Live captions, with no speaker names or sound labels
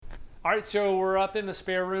All right, so we're up in the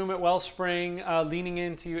spare room at Wellspring, leaning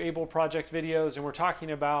into Able Project videos, and we're talking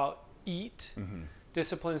about EAT,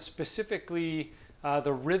 discipline, specifically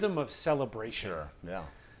the rhythm of celebration. Sure, yeah.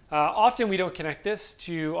 Often we don't connect this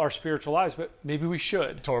to our spiritual lives, but maybe we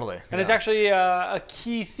should. Totally. And it's actually a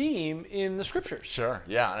key theme in the scriptures. Sure,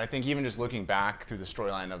 yeah. And I think even just looking back through the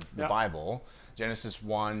storyline of the Bible, Genesis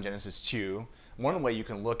 1, Genesis 2, one way you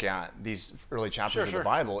can look at these early chapters of the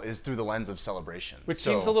Bible is through the lens of celebration. Which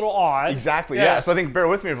seems a little odd. Exactly, yeah. So I think bear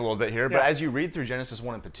with me for a little bit here, but as you read through Genesis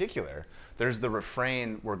 1 in particular, there's the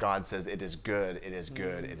refrain where God says, it is good, it is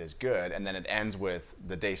good, it is good, and then it ends with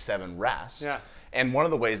the day 7 rest. Yeah. And one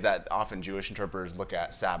of the ways that often Jewish interpreters look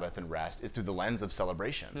at Sabbath and rest is through the lens of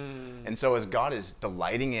celebration. And so as God is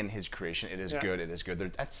delighting in his creation, it is good, it is good.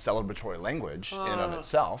 That's celebratory language in and of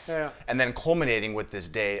itself. And then culminating with this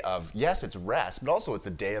day of, yes, it's rest, but also it's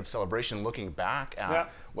a day of celebration looking back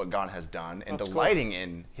at what God has done and delighting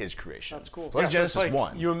in his creation. That's cool. So that's Genesis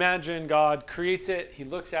 1. You imagine God creates it, he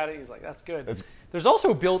looks at it, he's like, that's good. There's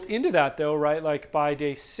also built into that though, right? Like by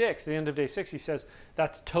day 6, the end of day 6, he says,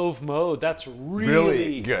 that's Tov Mode. That's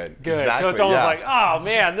really good. Exactly. So it's almost like, oh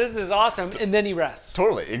man, this is awesome. And then he rests.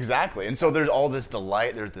 Totally, exactly. And so there's all this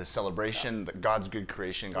delight, there's this celebration that God's good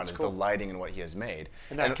creation, God is delighting in what he has made.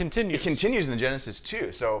 And that continues. It continues in Genesis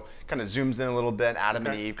 2. So kind of zooms in a little bit. Adam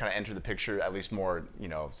and Eve kind of enter the picture, at least more,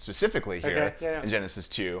 specifically here in Genesis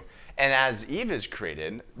 2. And as Eve is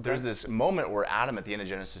created, there's this moment where Adam at the end of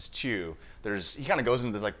Genesis 2, he kind of goes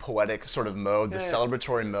into this like poetic sort of mode, this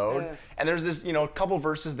celebratory mode. And there's this, couple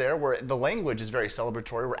verses there where the language is very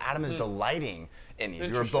celebratory, where Adam is delighting in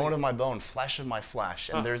Eve. You're a bone of my bone, flesh of my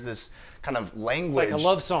flesh. And there's this kind of language. It's like a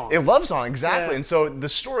love song. A love song, exactly. And so the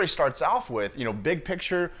story starts off with, big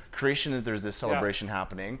picture, creation, that there's this celebration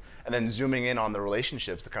happening. And then zooming in on the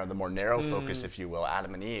relationships, the kind of the more narrow focus, if you will,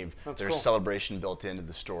 Adam and Eve. There's celebration built into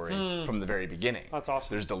the story from the very beginning. That's awesome.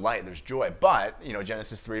 There's delight, there's joy. But,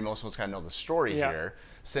 Genesis 3, most of us kind of know the story here.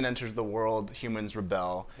 Sin enters the world, humans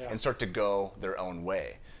rebel, and start to go their own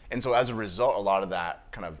way. And so as a result, a lot of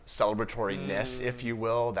that kind of celebratoriness, if you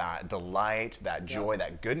will, that delight, that joy,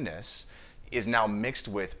 that goodness, is now mixed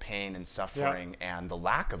with pain and suffering and the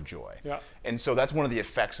lack of joy. And so that's one of the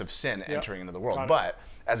effects of sin entering into the world. But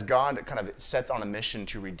as God kind of sets on a mission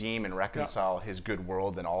to redeem and reconcile his good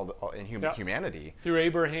world and humanity. Through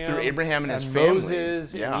Abraham and his family.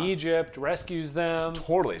 Moses in Egypt rescues them.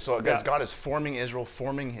 Totally. So as God is forming Israel,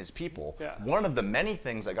 forming his people, one of the many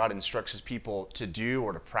things that God instructs his people to do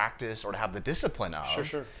or to practice or to have the discipline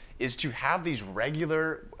of is to have these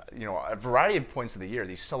regular, a variety of points of the year,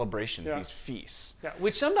 these celebrations, these feasts.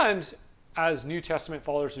 Which sometimes, as New Testament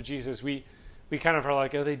followers of Jesus, we kind of are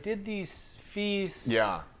like, oh, they did these feasts.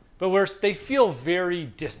 But they feel very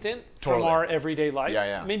distant from our everyday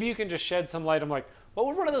life. Maybe you can just shed some light on like, what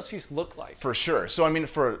would one of those feasts look like? For sure. So, I mean,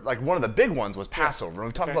 for like one of the big ones was Passover. And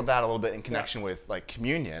we talked about that a little bit in connection with like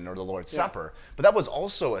communion or the Lord's Supper. But that was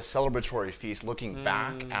also a celebratory feast looking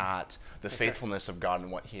back at the faithfulness of God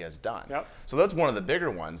and what he has done. So that's one of the bigger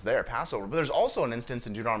ones there, Passover. But there's also an instance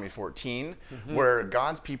in Deuteronomy 14 where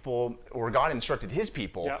God instructed his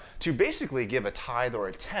people to basically give a tithe or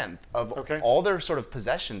a tenth of all their sort of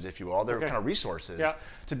possessions, if you will, all their kind of resources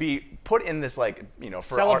to be put in this like,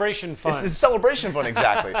 for celebration fund. It's celebration fund,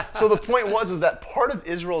 exactly. So the point was that part of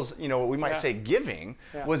Israel's, what we might say giving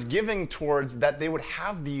was giving towards that they would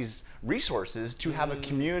have these resources to have a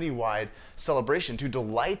community-wide celebration, to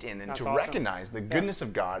delight in and to recognize the goodness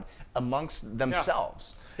of God amongst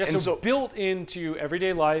themselves. So built into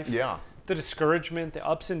everyday life, the discouragement, the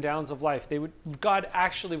ups and downs of life, God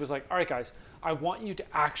actually was like, all right, guys, I want you to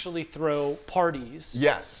actually throw parties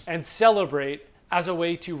and celebrate as a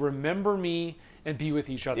way to remember me and be with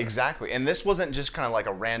each other. Exactly. And this wasn't just kind of like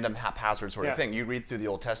a random haphazard sort of thing. You read through the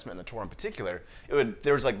Old Testament and the Torah in particular,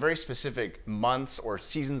 there was like very specific months or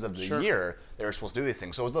seasons of the year they were supposed to do these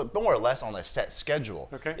things. So it was more or less on a set schedule,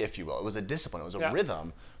 if you will. It was a discipline. It was a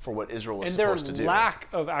rhythm for what Israel was supposed to do. And their lack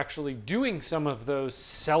of actually doing some of those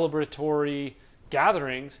celebratory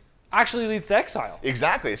gatherings actually leads to exile.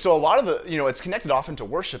 Exactly. So a lot of the, it's connected often to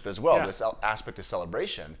worship as well, this aspect of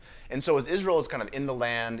celebration. And so as Israel is kind of in the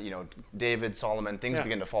land, David, Solomon, things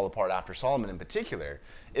begin to fall apart after Solomon in particular,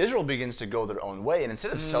 Israel begins to go their own way. And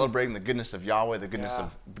instead of celebrating the goodness of Yahweh, the goodness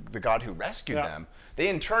of the God who rescued them, they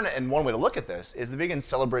in turn, and one way to look at this is they begin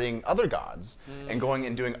celebrating other gods and going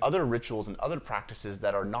and doing other rituals and other practices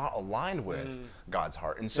that are not aligned with God's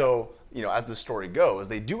heart. And so, as the story goes,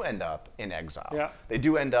 they do end up in exile. They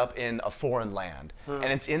do end up in a foreign land. And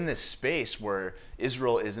it's in this space where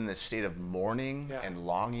Israel is in this state of mourning and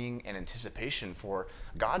longing and anticipation for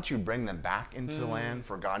God to bring them back into the land,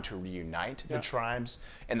 for God to reunite the tribes.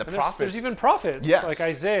 And the prophets... There's even prophets, like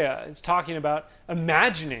Isaiah, is talking about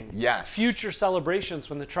imagining future celebrations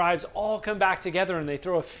when the tribes all come back together and they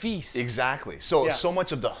throw a feast. Exactly. So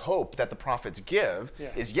much of the hope that the prophets give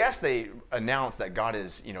is, yes, they announce that God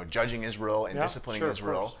is, judging Israel and disciplining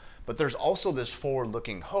Israel, but there's also this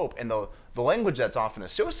forward-looking hope, and the language that's often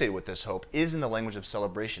associated with this hope is in the language of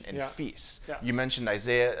celebration and feasts. You mentioned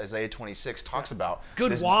Isaiah 26 talks about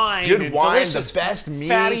good wine, the best meat,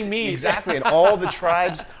 fatty meat. Exactly, and all the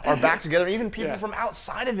tribes are back together. Even people from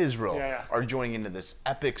outside of Israel are joining into this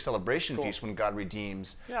epic celebration feast when God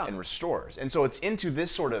redeems and restores. And so it's into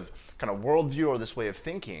this sort of kind of worldview or this way of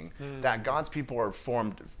thinking that God's people are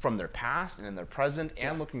formed from their past and in their present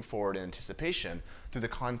and looking forward in anticipation through the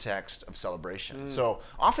context of celebration. So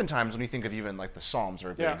oftentimes when you think of even like the Psalms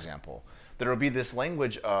are a good example, there will be this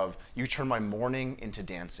language of, you turn my mourning into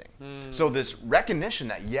dancing. So this recognition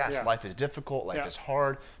that life is difficult, life is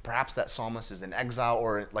hard, perhaps that psalmist is in exile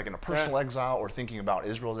or like in a personal exile or thinking about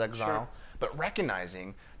Israel's exile, but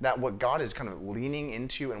recognizing that what God is kind of leaning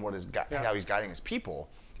into and what is how he's guiding his people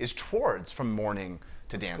is towards from mourning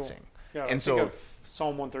to dancing. Cool. And so think of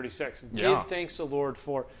Psalm 136, give thanks to the Lord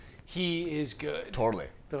for he is good. Totally.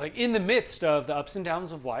 But like in the midst of the ups and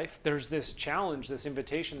downs of life, there's this challenge, this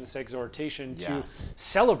invitation, this exhortation to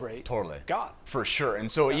celebrate God. For sure. And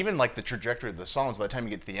so even like the trajectory of the Psalms, by the time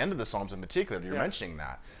you get to the end of the Psalms in particular, you're mentioning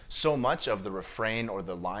that, so much of the refrain or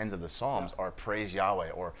the lines of the Psalms are praise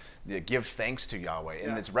Yahweh or give thanks to Yahweh.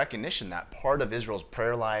 And it's recognition that part of Israel's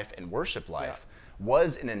prayer life and worship life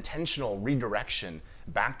was an intentional redirection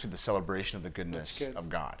back to the celebration of the goodness of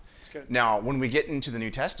God. Now, when we get into the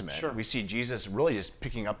New Testament, we see Jesus really just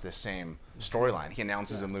picking up this same storyline. He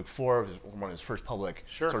announces in Luke 4, one of his first public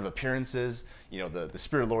sort of appearances, the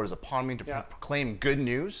Spirit of the Lord is upon me to proclaim good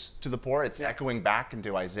news to the poor. It's echoing back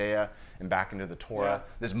into Isaiah and back into the Torah.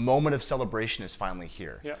 This moment of celebration is finally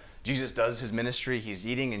here. Jesus does his ministry. He's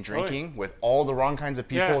eating and drinking with all the wrong kinds of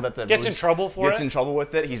people that the gets in trouble for gets in trouble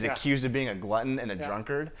with it. He's accused of being a glutton and a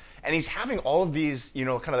drunkard, and he's having all of these, kind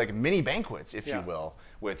of like mini banquets, if you will,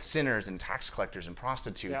 with sinners and tax collectors and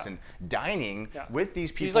prostitutes and dining with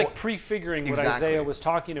these people. He's like prefiguring what Isaiah was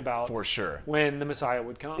talking about for sure when the Messiah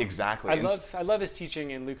would come. Exactly. I love his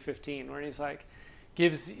teaching in Luke 15 where he's like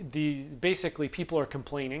gives basically people are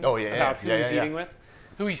complaining about who he's eating with,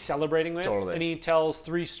 who he's celebrating with, and he tells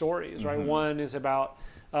 3 stories, right? One is about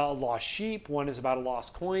a lost sheep, one is about a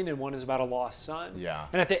lost coin, and one is about a lost son.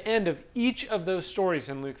 And at the end of each of those stories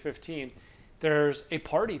in Luke 15, there's a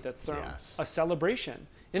party that's thrown, a celebration.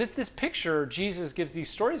 And it's this picture, Jesus gives these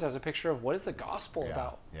stories as a picture of what is the gospel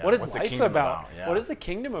about? What is life about? What is the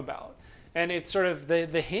kingdom about? And it's sort of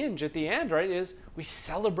the hinge at the end, right, is we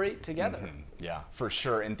celebrate together. Yeah, for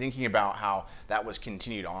sure. And thinking about how that was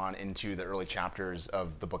continued on into the early chapters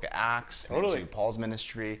of the book of Acts, and into Paul's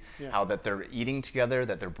ministry, how that they're eating together,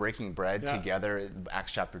 that they're breaking bread together,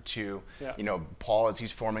 Acts chapter 2. Paul, as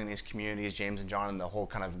he's forming these communities, James and John and the whole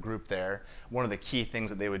kind of group there, one of the key things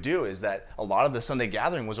that they would do is that a lot of the Sunday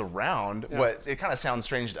gathering was around what, it kind of sounds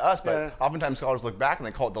strange to us, but oftentimes scholars look back and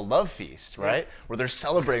they call it the love feast, right? Where they're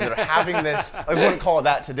celebrating, they're having this, I wouldn't call it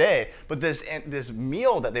that today, but this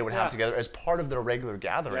meal that they would have together as part of their regular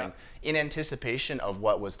gathering in anticipation of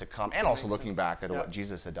what was to come, and also looking back at what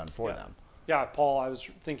Jesus had done for them. Yeah, Paul, I was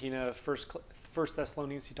thinking of First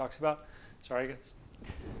Thessalonians, he talks about, sorry,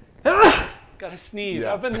 got to sneeze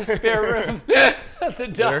up in the spare room at the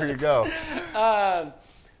dust. There you go.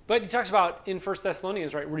 But he talks about in 1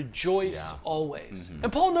 Thessalonians, right, rejoice always.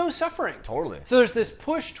 And Paul knows suffering. Totally. So there's this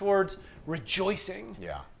push towards rejoicing.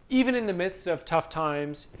 Even in the midst of tough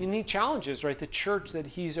times, you need challenges, right? The church that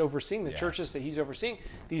he's overseeing, the churches that he's overseeing,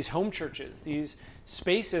 these home churches, these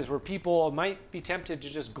spaces where people might be tempted to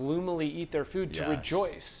just gloomily eat their food to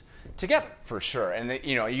rejoice together. For sure. And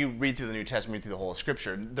you read through the New Testament, through the whole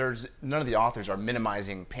Scripture, none of the authors are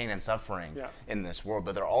minimizing pain and suffering in this world,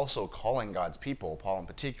 but they're also calling God's people, Paul in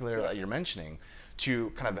particular, that you're mentioning, to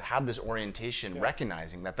kind of have this orientation,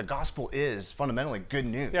 recognizing that the gospel is fundamentally good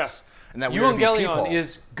news. And that Evangelion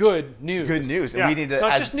is good news. Good news. And we need to, it's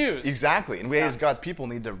not just news. Exactly. And we as God's people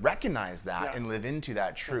need to recognize that and live into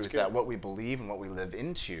that truth, that what we believe and what we live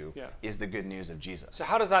into is the good news of Jesus. So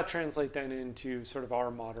how does that translate then into sort of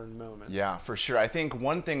our modern moment? Yeah, for sure. I think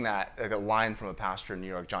one thing that, like a line from a pastor in New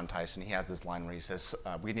York, John Tyson, he has this line where he says,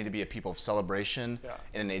 we need to be a people of celebration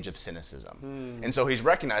in an age of cynicism. And so he's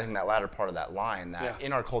recognizing that latter part of that line, that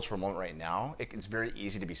in our cultural moment right now, it's very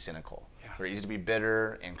easy to be cynical. Very easy to be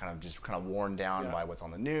bitter and kind of worn down by what's on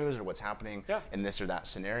the news or what's happening in this or that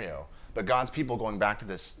scenario. But God's people, going back to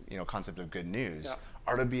this concept of good news,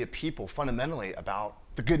 are to be a people fundamentally about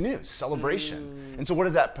the good news, celebration. And so what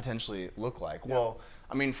does that potentially look like? Yeah. Well,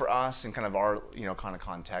 I mean, for us in kind of our, kind of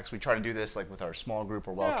context, we try to do this like with our small group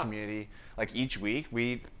or community. Like each week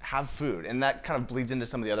we have food, and that kind of bleeds into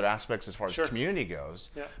some of the other aspects as far as community goes.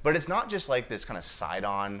 Yeah. But it's not just like this kind of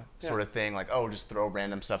side-on sort of thing, like, oh, just throw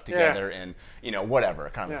random stuff together and, whatever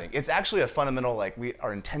kind of thing. It's actually a fundamental, like, we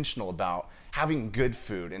are intentional about having good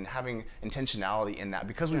food and having intentionality in that,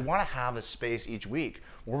 because we want to have a space each week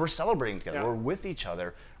where we're celebrating together, we're with each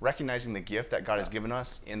other, recognizing the gift that God has given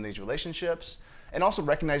us in these relationships, and also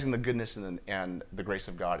recognizing the goodness and the grace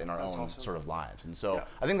of God in our own sort of lives. And so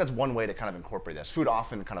I think that's one way to kind of incorporate this. Food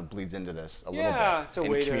often kind of bleeds into this a little bit. Yeah, it's a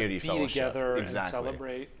way community to be together and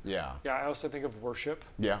celebrate. Yeah. Yeah, I also think of worship.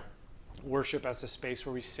 Yeah. Worship as a space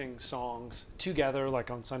where we sing songs together,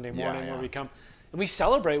 like on Sunday morning where we come and we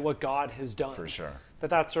celebrate what God has done. For sure.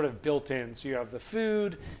 That's sort of built in. So you have the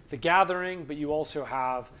food, the gathering, but you also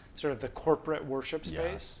have sort of the corporate worship space.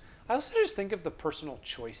 Yes. I also just think of the personal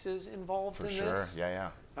choices involved in this. For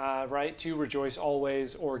sure, right? To rejoice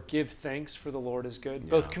always or give thanks, for the Lord is good,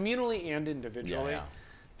 both communally and individually.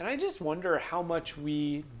 And I just wonder how much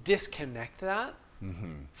we disconnect that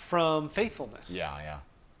from faithfulness.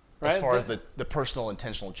 Right? As far as the personal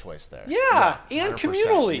intentional choice there. And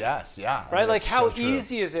communally. Yes, Right? Like how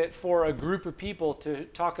easy is it for a group of people to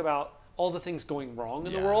talk about all the things going wrong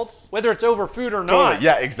in the world, whether it's over food or not.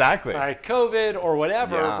 Yeah, exactly. Right? COVID or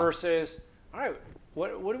whatever versus, all right,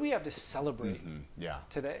 what do we have to celebrate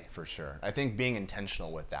today? For sure. I think being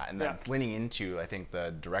intentional with that, and that's leaning into, I think,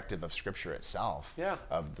 the directive of Scripture itself,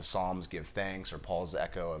 of the Psalms, give thanks, or Paul's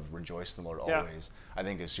echo of rejoice in the Lord always, I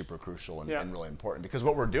think is super crucial and really important. Because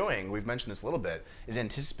what we're doing, we've mentioned this a little bit, is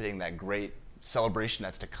anticipating that great celebration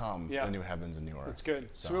that's to come in the new heavens and new earth. That's good.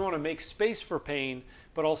 So we want to make space for pain,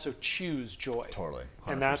 but also choose joy. Totally.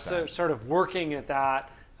 100%. And that's sort of working at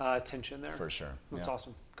that tension there. For sure. That's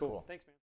awesome. Cool. Thanks, man.